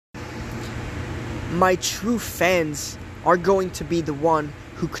my true fans are going to be the one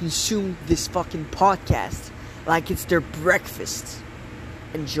who consume this fucking podcast like it's their breakfast.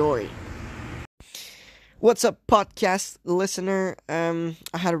 Enjoy. What's up, podcast listener? I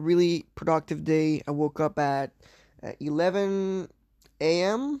had a really productive day. I woke up at 11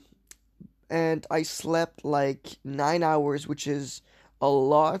 a.m. and I slept like 9 hours, which is a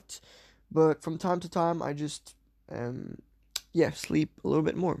lot. But from time to time, I just sleep a little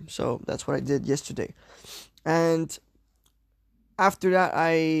bit more. So that's what I did yesterday. And after that,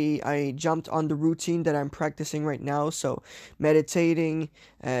 I jumped on the routine that I'm practicing right now. So meditating,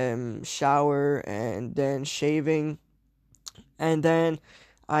 shower, and then shaving. And then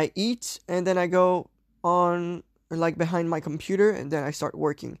I eat, and then I go on like behind my computer, and then I start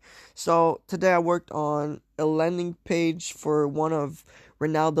working. So today I worked on a landing page for one of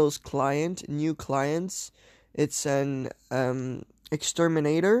Ronaldo's new clients. It's an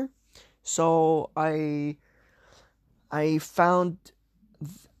exterminator. So I found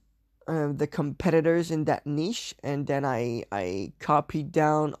the competitors in that niche, and then I copied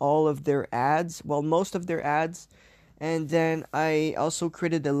down all of their ads, most of their ads, and then I also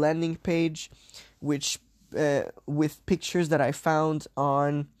created a landing page which with pictures that I found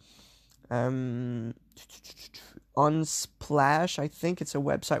on Splash. I think it's a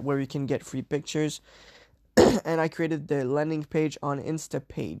website where you can get free pictures. And I created the landing page on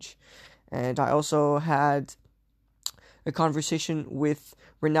Instapage. And I also had a conversation with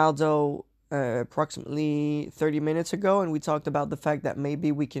Ronaldo approximately 30 minutes ago, and we talked about the fact that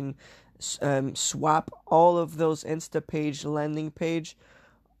maybe we can swap all of those Instapage landing page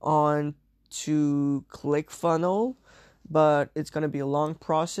on to ClickFunnels, but it's going to be a long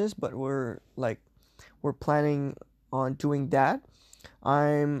process, but we're planning on doing that.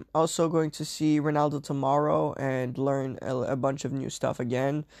 I'm also going to see Ronaldo tomorrow and learn a bunch of new stuff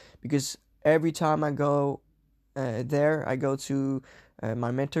again, because every time I go there, I go to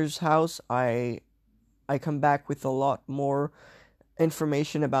my mentor's house, I come back with a lot more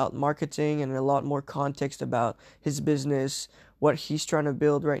information about marketing and a lot more context about his business, what he's trying to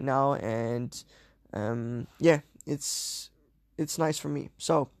build right now, and it's nice for me.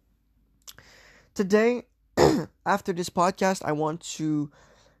 So today, after this podcast, I want to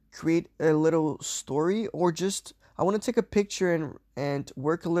create a little story, or just I want to take a picture and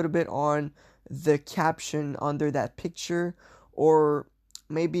work a little bit on the caption under that picture, or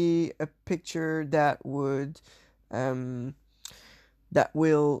maybe a picture that will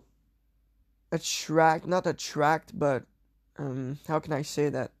attract, but how can I say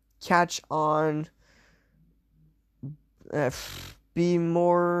that? Catch on, be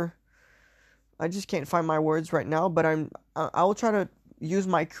more. I just can't find my words right now, but I'll try to use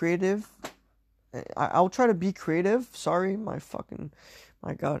my creative. I'll try to be creative. Sorry, my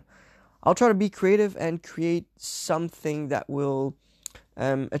God. I'll try to be creative and create something that will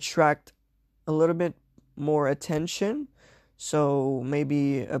attract a little bit more attention. So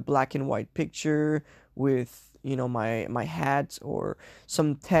maybe a black and white picture with, my hat, or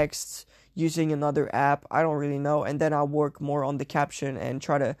some text using another app. I don't really know. And then I'll work more on the caption and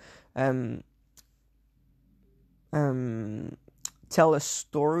try to tell a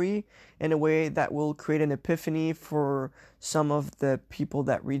story in a way that will create an epiphany for some of the people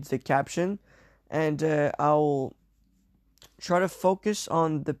that reads the caption. And I'll try to focus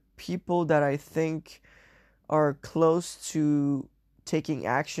on the people that I think are close to taking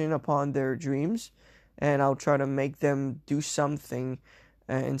action upon their dreams, and I'll try to make them do something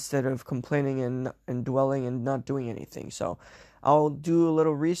instead of complaining and dwelling and not doing anything. So I'll do a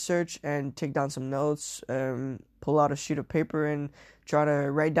little research and take down some notes, pull out a sheet of paper and try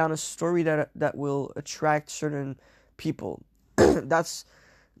to write down a story that will attract certain people. That's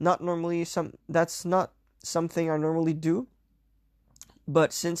not something I normally do,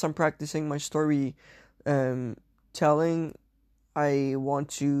 but since I'm practicing my story telling, I want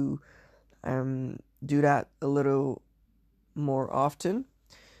to do that a little more often.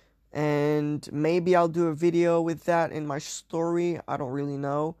 And maybe I'll do a video with that in my story. I don't really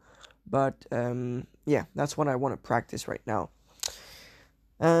know. But that's what I want to practice right now.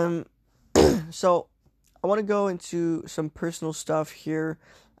 So I want to go into some personal stuff here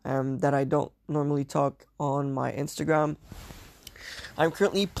that I don't normally talk on my Instagram. I'm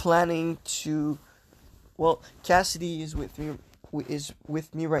currently planning to... Well, Cassidy is with me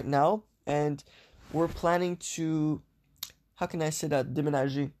right now. And we're planning to... How can I say that?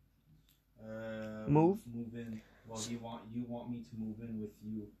 Déménager. Move in. Well, you want me to move in with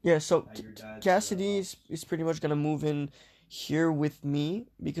you. Yeah, so Cassidy is pretty much gonna move in here with me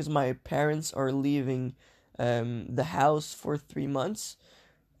because my parents are leaving the house for 3 months,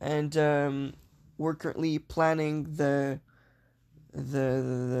 and we're currently planning the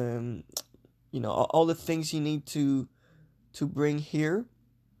all the things you need to bring here,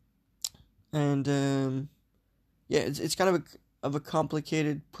 and yeah, it's kind of a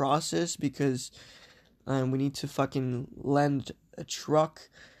complicated process because we need to fucking lend a truck,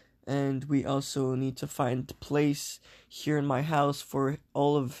 and we also need to find place here in my house for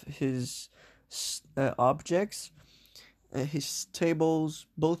all of his objects, his tables,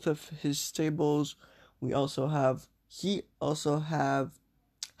 both of his tables. He also has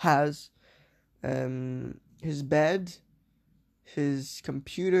his bed, his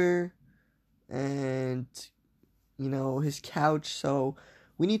computer, and his couch. So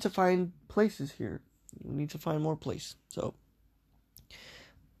we need to find places here. We need to find more place. So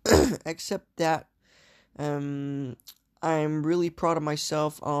except that, I'm really proud of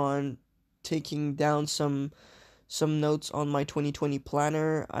myself on taking down some notes on my 2020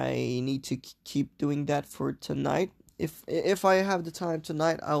 planner. I need to keep doing that for tonight. If I have the time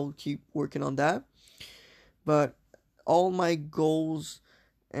tonight, I'll keep working on that. But all my goals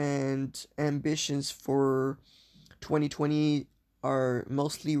and ambitions for 2020 are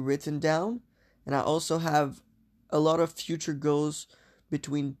mostly written down, and I also have a lot of future goals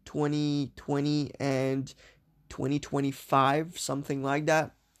between 2020 and 2025, something like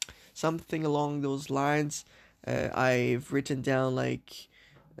that, something along those lines. I've written down like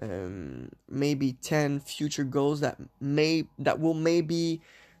maybe 10 future goals that will maybe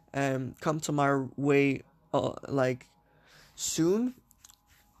come to my way like soon,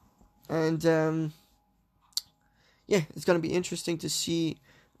 and yeah, it's gonna be interesting to see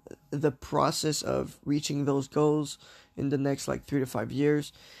the process of reaching those goals in the next like 3 to 5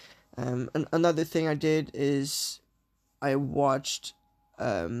 years. And another thing I did is I watched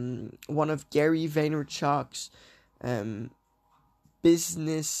one of Gary Vaynerchuk's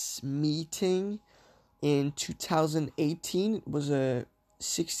business meeting in 2018. It was a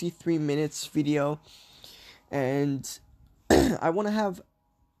 63 minutes video, and I want to have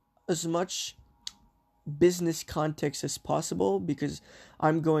as much business context as possible because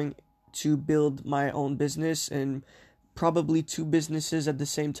I'm going to build my own business and probably 2 businesses at the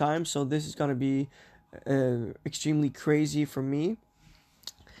same time. So this is going to be extremely crazy for me,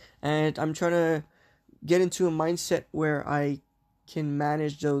 and I'm trying to get into a mindset where I can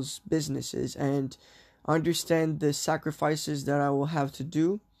manage those businesses and understand the sacrifices that I will have to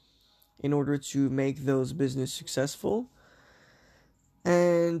do in order to make those business successful,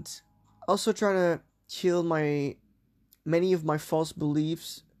 and also trying to kill many of my false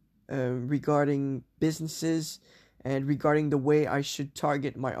beliefs regarding businesses and regarding the way I should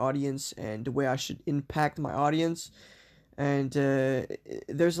target my audience and the way I should impact my audience. And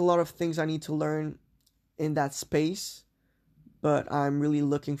there's a lot of things I need to learn in that space, but I'm really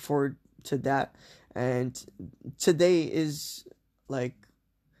looking forward to that. And today is like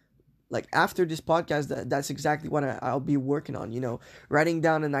after this podcast, that's exactly what I'll be working on, writing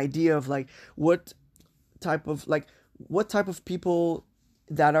down an idea of like what type of people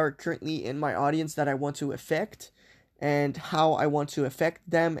that are currently in my audience that I want to affect, and how I want to affect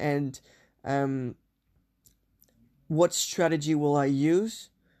them, and what strategy will I use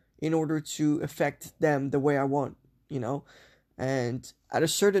in order to affect them the way I want, and at a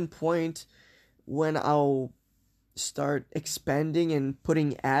certain point when I'll start expanding and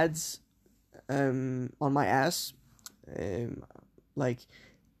putting ads on my ass, like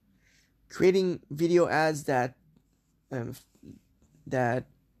creating video ads that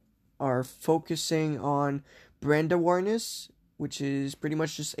are focusing on brand awareness, which is pretty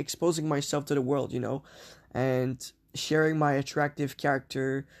much just exposing myself to the world, and sharing my attractive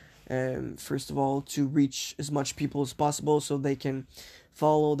character, first of all, to reach as much people as possible so they can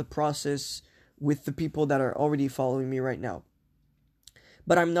follow the process with the people that are already following me right now.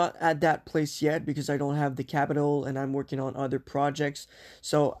 But I'm not at that place yet because I don't have the capital and I'm working on other projects.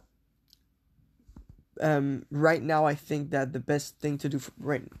 So right now I think that the best thing to do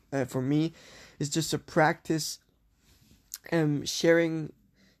for me is just to practice sharing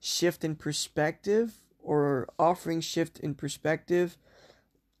shift in perspective, or offering shift in perspective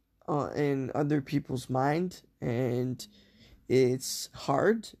in other people's mind. And it's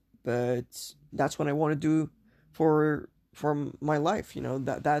hard, but that's what I want to do for my life.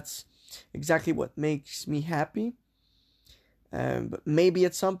 That's exactly what makes me happy. But maybe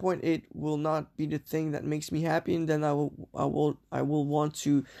at some point it will not be the thing that makes me happy, and then I will want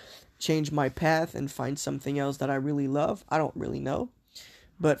to change my path and find something else that I really love. I don't really know,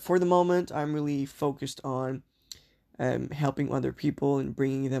 but for the moment I'm really focused on helping other people and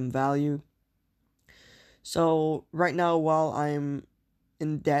bringing them value. So right now, while I'm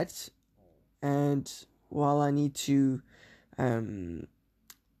in debt, and while I need to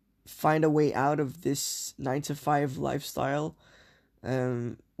find a way out of this 9 to 5 lifestyle,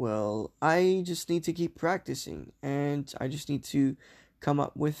 well, I just need to keep practicing, and I just need to come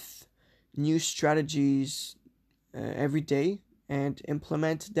up with new strategies every day and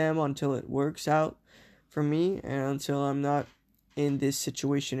implement them until it works out for me and until I'm not in this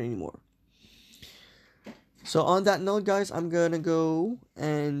situation anymore. So on that note, guys, I'm gonna go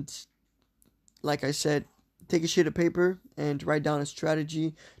and, like I said, take a sheet of paper and write down a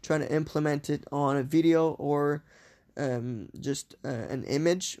strategy, trying to implement it on a video or just an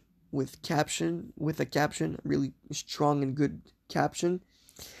image with a caption, really strong and good caption,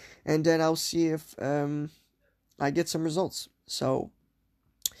 and then I'll see if I get some results. So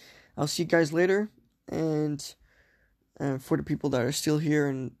I'll see you guys later, and for the people that are still here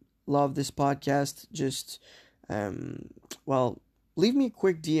and love this podcast, just leave me a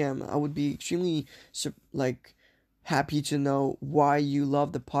quick DM. I would be extremely happy to know why you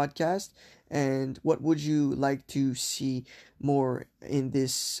love the podcast and what would you like to see more in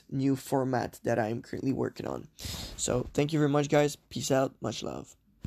this new format that I'm currently working on. So thank you very much, guys. Peace out. Much love.